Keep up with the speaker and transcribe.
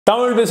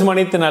தமிழ் பேசும்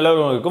அனைத்து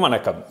நல்லவர்களுக்கும்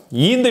வணக்கம்.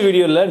 இந்த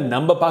வீடியோல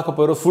நம்ம பார்க்க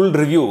போற ஃபுல்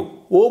ரிவ்யூ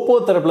OPPO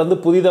தரப்புல இருந்து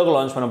புதிதாக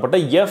லான்ச் பண்ணப்பட்ட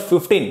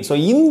F15. ஸோ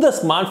இந்த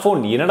ஸ்மார்ட்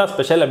ஃபோன் என்னடா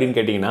ஸ்பெஷல் அப்படின்னு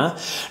கேட்டிங்கன்னா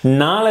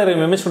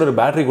 4000 mAh ஒரு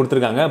பேட்டரி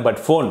கொடுத்துருக்காங்க.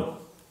 பட் ஃபோன்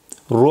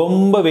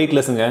ரொம்ப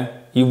வெயிட்லெஸ்ஸுங்க.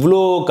 இவ்வளோ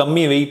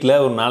கம்மி வெயிட்டில்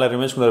ஒரு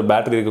 4000 mAh ஒரு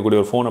பேட்டரி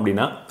இருக்கக்கூடிய ஒரு ஃபோன்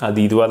அப்படின்னா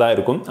அது இதுவாக தான்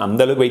இருக்கும். அந்த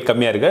அளவுக்கு வெயிட்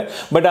கம்மியாக இருக்குது.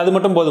 பட் அது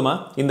மட்டும் போதுமா?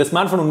 இந்த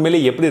ஸ்மார்ட் ஃபோன்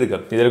உண்மையிலே எப்படி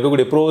இருக்குது, இதில்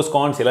இருக்கக்கூடிய ப்ரோஸ்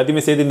கான்ஸ்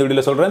எல்லாத்தையுமே சேர்த்து இந்த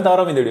வீடியோவில் சொல்கிறேன்.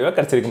 தவிர இந்த வீடியோவை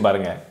கடைசிக்கும்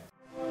பாருங்கள்.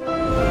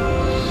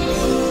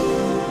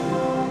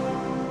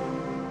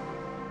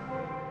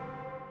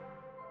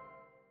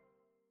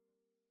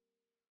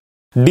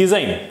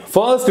 டிசைன்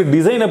ஃபர்ஸ்ட்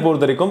டிசைனை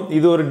பொறுத்த வரைக்கும்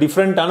இது ஒரு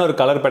டிஃப்ரெண்டான ஒரு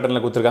கலர் பேட்டர்ல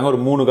கொடுத்துருக்காங்க. ஒரு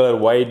 3 colour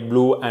white,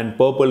 blue and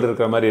purple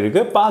இருக்கிற மாதிரி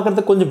இருக்கு.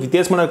 பார்க்கறதுக்கு கொஞ்சம்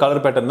வித்தியாசமான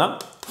கலர் பேட்டர்ன் தான்.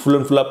 ஃபுல்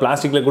அண்ட் ஃபுல்லாக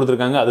பிளாஸ்டிக்ல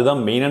கொடுத்துருக்காங்க. அதுதான்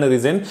மெயினான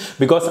ரீசன்.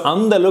 பிகாஸ்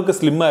அந்த அளவுக்கு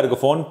ஸ்லிம்மா இருக்கு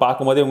ஃபோன்.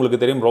 பார்க்கும்போதே உங்களுக்கு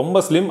தெரியும்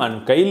ரொம்ப ஸ்லிம். அண்ட்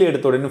கையில்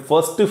எடுத்த உடனே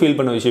ஃபர்ஸ்ட் ஃபீல்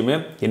பண்ண விஷயமே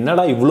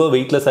என்னடா இவ்வளோ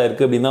வெயிட்லெஸ்ஸாக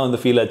இருக்கு அப்படின்னு தான்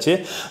வந்து ஃபீல் ஆச்சு.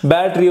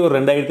 பேட்டரி ஒரு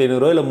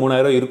 2500 இல்லை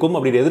 3000 இருக்கும்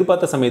அப்படின்னு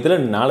எதிர்பார்த்த சமயத்தில்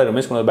 4000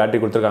 mAh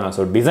பேட்டரி கொடுத்துருக்காங்க.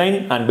 So design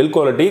and bill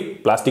quality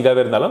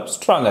பிளாஸ்டிக்காகவே இருந்தாலும்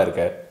ஸ்ட்ராங்காக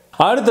இருக்கு.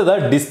 அடுத்ததா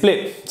டிஸ்பிளே.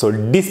 ஸோ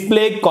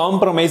டிஸ்பிளே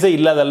காம்ப்ரமைஸே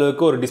இல்லாத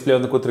அளவுக்கு ஒரு டிஸ்பிளே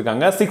வந்து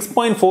கொடுத்துருக்காங்க.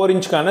 6.4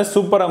 இன்ச்க்கான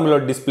சூப்பர்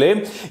அமோலட் டிஸ்பிளே.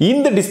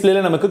 இந்த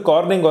டிஸ்பிளேல நமக்கு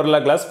கார்னிங் கொரில்லா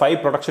கிளாஸ் 5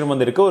 ப்ரொடக்ஷன்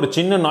வந்து இருக்கு. ஒரு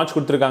சின்ன நாட்ச்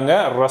கொடுத்துருக்காங்க.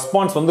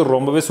 ரெஸ்பான்ஸ் வந்து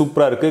ரொம்பவே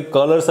சூப்பரா இருக்கு.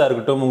 கலர்ஸா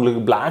இருக்கட்டும்,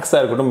 உங்களுக்கு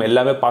பிளாக்ஸா இருக்கட்டும்,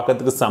 எல்லாமே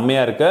பார்க்கறதுக்கு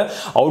செம்மையா இருக்கு.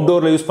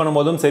 அவுட்டோர்ல யூஸ்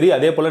பண்ணும்போதும் சரி,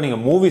 அதே போல நீங்க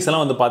மூவிஸ்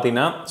எல்லாம் வந்து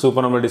பாத்தீங்கன்னா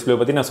சூப்பர் அமோலட் டிஸ்பிளே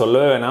பத்தி நான்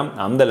சொல்லவே வேணாம்.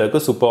 அந்த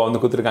அளவுக்கு சூப்பரா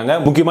வந்து கொடுத்துருக்காங்க.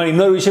 முக்கியமான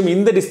இன்னொரு விஷயம்,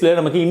 இந்த டிஸ்பிளே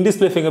நமக்கு இன்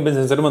டிஸ்பிளே ஃபிங்கர்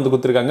பிரிண்ட் சென்சரும் வந்து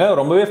கொடுத்துருக்காங்க.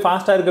 ரொம்பவே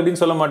ஃபாஸ்டா இருக்கு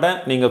அப்படின்னு சொல்ல மாட்டேன்.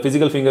 நீங்க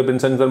பிசிக்கல் ஃபிங்கர்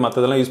பிரிண்ட் சென்சர்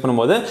மற்றதெல்லாம் யூஸ்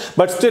பண்ணும்போது,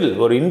 பட் ஸ்டில்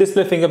ஒரு in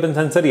display finger print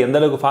sensor எந்த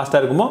அளவுக்கு ஃபாஸ்டா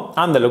இருக்குமோ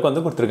அந்த அளவுக்கு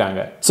வந்து கொடுத்துருக்காங்க.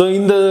 ஸோ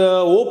இந்த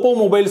OPPO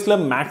மொபைல்ஸ்ல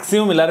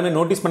மேக்ஸிமம் எல்லாருமே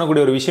நோட்டீஸ்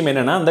பண்ணக்கூடிய ஒரு விஷயம்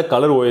என்னன்னா அந்த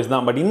கலர் OS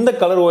தான். பட் இந்த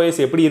கலர் OS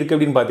எப்படி இருக்கு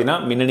அப்படின்னு பார்த்தீங்கன்னா,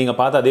 முன்ன நீங்க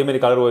பார்த்த அதே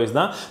மாதிரி கலர் OS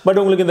தான். பட்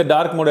உங்களுக்கு இந்த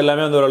டார்க் மோட்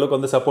எல்லாமே வந்து ஓரளவுக்கு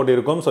வந்து சப்போர்ட்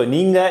இருக்கும். ஸோ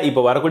நீங்க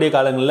இப்போ வரக்கூடிய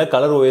காலங்களில்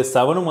கலர் OS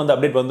 7 வந்து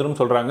அப்டேட் வந்துடும்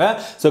சொல்றாங்க.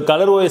 ஸோ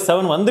கலர் OS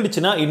 7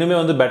 வந்துடுச்சுன்னா இன்னுமே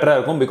வந்து பெட்டரா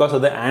இருக்கும். பிகாஸ்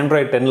அது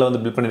Android 10ல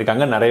வந்து பில்ட்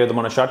பண்ணிருக்காங்க. நிறைய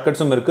விதமான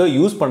ஷார்ட்கட்ஸும் இருக்கு.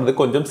 யூஸ்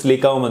பண்றதுக்கு கொஞ்சம்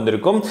ஸ்லீக்காகவும்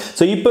வந்திருக்கும்.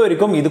 ஸோ இப்போ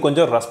வரைக்கும் இது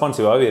கொஞ்சம்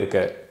ரெஸ்பான்சிவாகவே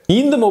இருக்கு.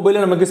 இந்த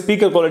மொபைலில் நமக்கு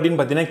ஸ்பீக்கர் குவாலிட்டின்னு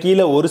பார்த்தீங்கன்னா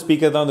கீழே ஒரு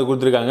ஸ்பீக்கர் தான் வந்து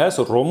கொடுத்துருக்காங்க.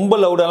 ஸோ ரொம்ப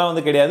லவுடாலாம்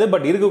வந்து கிடையாது.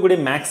 பட் இருக்கக்கூடிய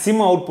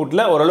மேக்ஸிமம்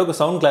அவுட்புட்டில் ஓரளவுக்கு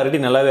சவுண்ட் கிளாரிட்டி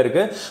நல்லாவே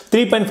இருக்கு.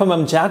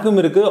 3.5mm ஜாக்கும்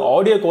இருக்கு.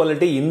 ஆடியோ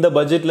குவாலிட்டி இந்த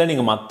பட்ஜெட்டில்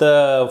நீங்கள் மற்ற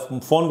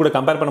ஃபோன் கூட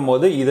கம்பேர்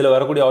பண்ணும்போது இதில்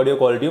வரக்கூடிய ஆடியோ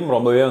குவாலிட்டியும்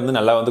ரொம்பவே வந்து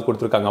நல்லா வந்து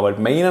கொடுத்துருக்காங்க. பட்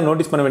மெயினாக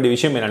நோட்டீஸ் பண்ண வேண்டிய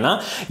விஷயம் என்னன்னா,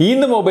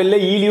 இந்த மொபைலில்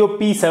Helio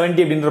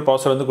P70 அப்படின்ற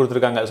ப்ராசர் வந்து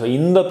கொடுத்துருக்காங்க. ஸோ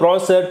இந்த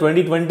ப்ராசர்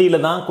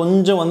 2020 தான்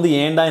கொஞ்சம் வந்து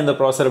ஏண்டா இந்த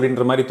ப்ராசர்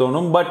அப்படின்ற மாதிரி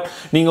தோணும். பட்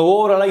நீங்கள்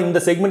ஓவராலாக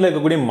இந்த செக்மெண்ட்டில்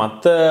இருக்கக்கூடிய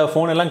மற்ற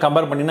ஃபோன் எல்லாம்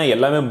கம்பேர் பண்ணினா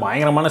எல்லாமே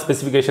பயங்கரமான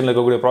ஸ்பெசிஃபிகேஷன்ல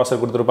இருக்கக்கூடிய ப்ராசர்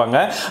கொடுத்துருப்பாங்க.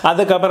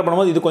 அதை கம்பேர்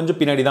பண்ணும்போது இது கொஞ்சம்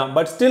பின்னாடி தான்.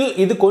 பட் ஸ்டில்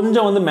இது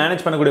கொஞ்சம் வந்து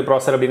மேனேஜ் பண்ணக்கூடிய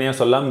ப்ராசர் அப்படின்னு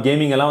சொல்லலாம்.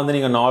 கேமிங் எல்லாம் வந்து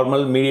நீங்க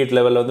நார்மல் மீடியட்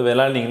லெவலில் வந்து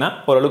விளையாடினீங்கன்னா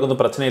ஓரளவுக்கு வந்து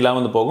பிரச்சனை இல்லாமல்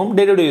வந்து போகும்.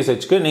 டே டு டே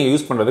யூசேஜ்க்கு நீங்க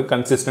யூஸ் பண்றதுக்கு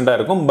கன்சிஸ்டண்டா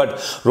இருக்கும். பட்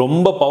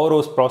ரொம்ப பவர்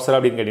ஹவுஸ் ப்ராசர்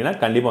அப்படின்னு கேட்டீங்கன்னா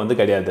கண்டிப்பா வந்து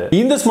கிடையாது.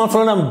 இந்த ஸ்மார்ட்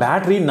போன்ல நான்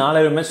பேட்டரி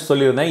 4000 mAh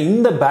சொல்லியிருந்தேன்.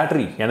 இந்த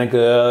பேட்டரி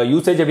எனக்கு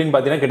யூசேஜ் அப்படின்னு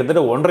பார்த்தீங்கன்னா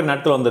கிட்டத்தட்ட 1.5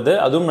 நாட்கள் வந்தது.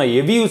 அதுவும் நான்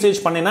ஹெவி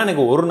யூசேஜ் பண்ணேன்னா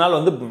எனக்கு ஒரு நாள்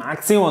வந்து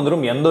மேக்ஸிமம்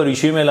வந்துடும். எந்த ஒரு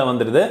இஷ்யூமே எல்லாம்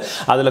வந்துடுது.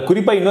 அதுல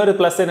குறிப்பா இன்னொரு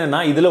பிளஸ்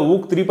என்னன்னா, இதுல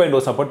ஊக்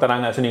 3.0 சப்போர்ட்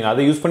தராங்க. சோ நீங்க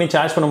அதை யூஸ் பண்ணி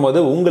சார்ஜ் பண்ணும்போது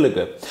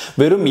உங்களுக்கு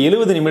வெறும்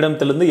 70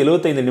 நிமிடத்திலிருந்து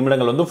 75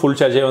 நிமிடங்கள் வந்து ஃபுல்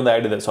சார்ஜே வந்து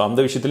ஆயிடுது. சோ அந்த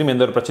விஷயத்திலும்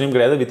எந்த ஒரு பிரச்சனையும்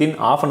கிடையாது. வித்தின்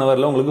half an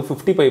hourல உங்களுக்கு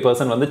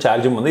 55% வந்து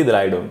சார்ஜும் வந்து இதுல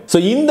ஆயிடும். சோ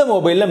இந்த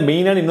மொபைல்ல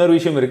மெயினான இன்னொரு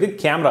விஷயம் இருக்கு,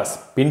 கேமராஸ்.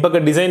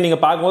 பின்பக்க டிசைன் நீங்க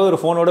பார்க்கும்போது ஒரு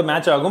போனோட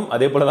மேட்ச் ஆகும்.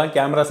 அதே போல தான்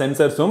கேமரா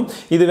சென்சர்ஸும்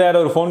இது வேற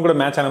ஒரு போன் கூட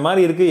மேட்ச் ஆன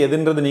மாதிரி இருக்கு.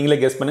 எதுன்றது நீங்களே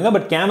கெஸ் பண்ணுங்க.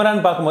 பட்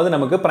கேமரான்னு பார்க்கும்போது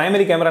நமக்கு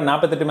பிரைமரி கேமரா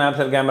 48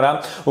 மெகாபிக்சல் கேமரா,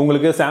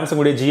 உங்களுக்கு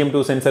சாம்சங் உடைய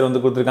GM2 சென்சர்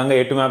வந்து கொடுத்திருக்காங்க.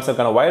 8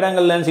 மெகாபிக்சலுக்கான வைட்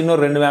ஆங்கிள் லென்ஸ்,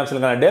 இன்னொரு 2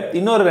 மெகாபிக்சலுக்கான டெப்த்,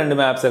 இன்னொரு 2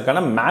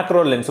 மெகாபிக்சலுக்கான மேக்ரோ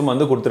லென்ஸும்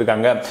வந்து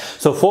கொடுத்திருக்காங்க.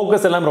 சோ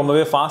ஃபோக்கஸ் எல்லாம்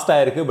ரொம்பவே ஃபாஸ்டா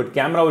இருக்கு. பட்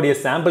கேமராவுடைய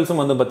சாம்பிள்ஸும்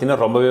வந்து பாத்தீங்கன்னா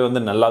ரொம்பவே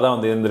வந்து நல்லா தான்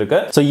வந்து இருந்திருக்கு.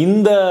 சோ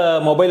இந்த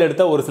மொபைல்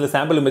எடுத்த ஒரு சில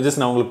சாம்பிள் இமேஜஸ்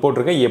நான் உங்களுக்கு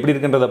போட்டுருக்கேன். எப்படி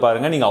இருக்குன்றத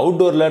பாருங்க. நீங்க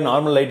அவுட்டோர்ல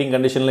நார்மல் லைட்டிங்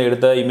கண்டிஷன்ல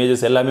எடுத்த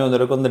இமேஜஸ் எல்லாமே வந்து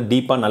இருக்கும். இந்த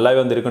டீப்பா நல்லாவே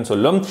வந்து இருக்குன்னு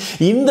சொல்லும்.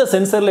 இந்த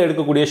சென்சர்ல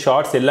எடுக்கக்கூடிய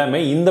ஷாட்ஸ்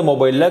எல்லாமே இந்த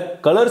மொபைல்ல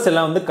கலர்ஸ்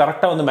எல்லாம் வந்து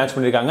கரெக்டா வந்து மேட்ச்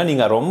பண்ணிருக்காங்க.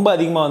 நீங்க ரொம்ப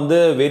அதிகமா வந்து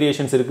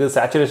வேரியேஷன்ஸ் இருக்கு,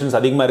 சேச்சுரேஷன்ஸ்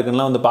அதிகமா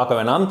இருக்குன்னு வந்து பார்க்க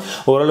வேணாம்.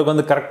 ஓரளவுக்கு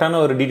வந்து கரெக்டான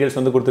ஒரு டீடைல்ஸ்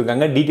வந்து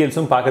கொடுத்திருக்காங்க.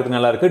 டீடைல்ஸும் பார்க்கிறதுக்கு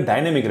நல்லா இருக்கு.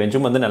 டைனமிக்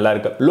ரேஞ்சும் வந்து நல்லா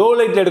இருக்கு. லோ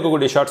லைட்ல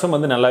எடுக்கக்கூடிய ஷாட்ஸும்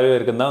வந்து நல்லாவே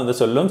இருக்குன்னு தான் வந்து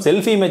சொல்லும்.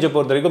 செல்ஃபி இமேஜை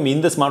பொறுத்த வரைக்கும்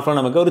இந்த ஸ்மார்ட் போன்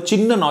நமக்கு ஒரு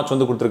சின்ன நாட்ச்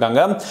வந்து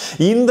கொடுத்திருக்காங்க.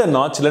 இந்த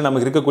நாட்ச்ல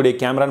நமக்கு இருக்கக்கூடிய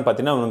கேமரான்னு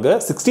பார்த்தீங்கன்னா உங்களுக்கு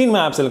 16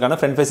 மெகாபிக்சலுக்கான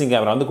ஃப்ரண்ட் ஃபேசிங்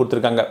கேமரா வந்து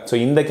கொடுத்திருக்காங்க. ஸோ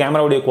இந்த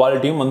கேமராவுடைய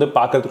குவாலிட்டியும் வந்து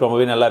பார்க்கறதுக்கு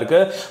ரொம்பவே நல்லா இருக்கு.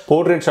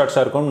 போர்ட்ரேட்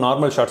ஷாட்ஸா இருக்கும்,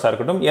 நார்மல் ஷாட்ஸா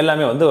இருக்கட்டும்,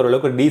 எல்லாமே வந்து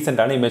ஓரளவுக்கு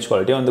டீசென்டான இமேஜ்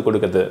குவாலிட்டி வந்து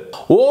கொடுக்குது.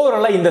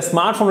 ஓவராலா இந்த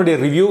ஸ்மார்ட் போனுடைய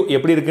ரிவ்யூ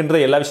எப்படி இருக்குன்ற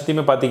எல்லா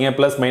விஷயத்தையுமே பார்த்தீங்க,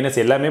 பிளஸ் மைனஸ்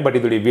எல்லாமே. பட்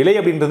இதோட விலை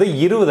அப்படின்றது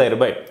 20,000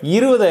 ரூபாய்.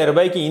 20,000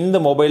 ரூபாய்க்கு இந்த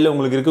மொபைல்ல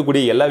உங்களுக்கு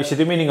இருக்கக்கூடிய எல்லா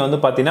விஷயத்தையுமே நீங்க வந்து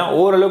பார்த்தீங்கன்னா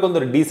ஓரளவுக்கு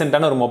வந்து ஒரு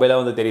டீசென்டான ஒரு மொபைலா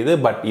வந்து தெரியுது. தெரியுது.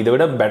 பட் இதை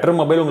விட பெட்டர்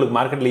மொபைல் உங்களுக்கு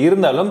மார்க்கெட்டில்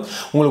இருந்தாலும்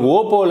உங்களுக்கு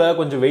ஓப்போவில்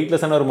கொஞ்சம்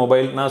வெயிட்லெஸ்ஸான ஒரு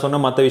மொபைல், நான் சொன்ன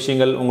மற்ற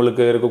விஷயங்கள்,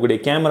 உங்களுக்கு இருக்கக்கூடிய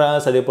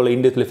கேமராஸ், அதே போல்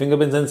in-display finger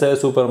print sensor,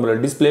 super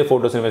AMOLED display,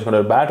 photos invest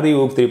பண்ணுற பேட்டரி,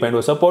 ஊக்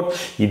 3.0 சப்போர்ட்,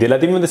 இது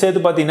எல்லாத்தையும் வந்து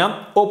சேர்த்து பார்த்தீங்கன்னா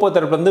ஓப்போ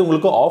தரப்புல இருந்து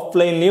உங்களுக்கு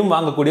ஆஃப்லைன்லையும்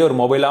வாங்கக்கூடிய ஒரு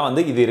மொபைலாக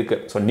வந்து இது இருக்கு.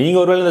 ஸோ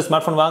நீங்கள் ஒருவேளை இந்த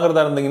ஸ்மார்ட் ஃபோன்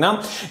வாங்குறதா இருந்தீங்கன்னா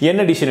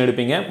என்ன டிசிஷன்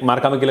எடுப்பீங்க?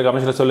 மறக்காம கீழே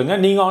கமெண்ட்ஸில் சொல்லுங்க.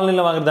 நீங்கள்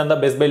ஆன்லைனில் வாங்குறதா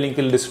இருந்தால் பெஸ்ட் பை லிங்க்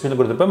டிஸ்கிரிப்ஷனில்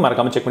கொடுத்துருப்பேன்,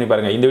 மறக்காம செக் பண்ணி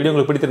பாருங்க. இந்த வீடியோ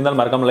உங்களுக்கு பிடித்திருந்தால்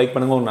மறக்காம லைக்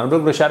பண்ணுங்க, உங்க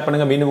நண்பர்களுக்கு ஷேர்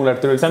பண்ணுங்க. மீண்டும் உங்களை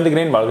அடுத்த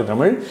சந்திக்கிறேன். வாழ்க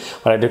தமிழ்,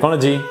 வளர்ச்சி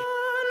டெக்னாலஜி.